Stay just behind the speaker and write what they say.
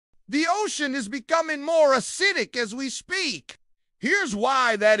The ocean is becoming more acidic as we speak. Here's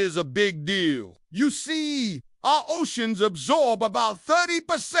why that is a big deal. You see, our oceans absorb about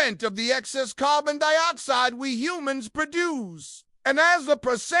 30% of the excess carbon dioxide we humans produce. And as the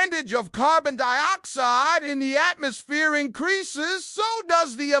percentage of carbon dioxide in the atmosphere increases, so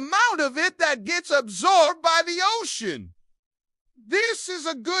does the amount of it that gets absorbed by the ocean. This is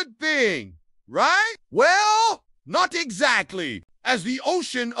a good thing, right? Well, not exactly. As the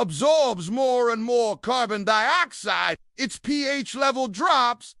ocean absorbs more and more carbon dioxide, its pH level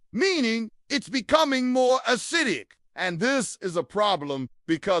drops, meaning it's becoming more acidic. And this is a problem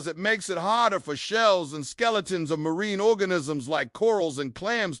because it makes it harder for shells and skeletons of marine organisms like corals and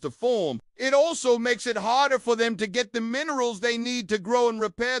clams to form. It also makes it harder for them to get the minerals they need to grow and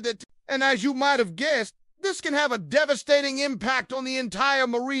repair their and as you might have guessed, this can have a devastating impact on the entire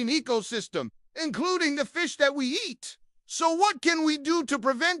marine ecosystem, including the fish that we eat. So what can we do to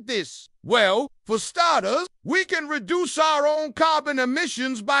prevent this? Well, for starters, we can reduce our own carbon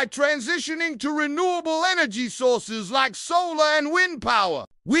emissions by transitioning to renewable energy sources like solar and wind power.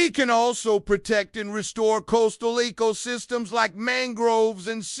 We can also protect and restore coastal ecosystems like mangroves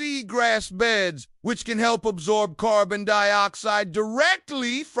and seagrass beds, which can help absorb carbon dioxide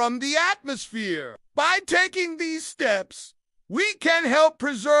directly from the atmosphere. By taking these steps, we can help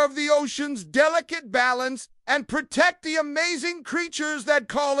preserve the ocean's delicate balance and protect the amazing creatures that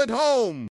call it home.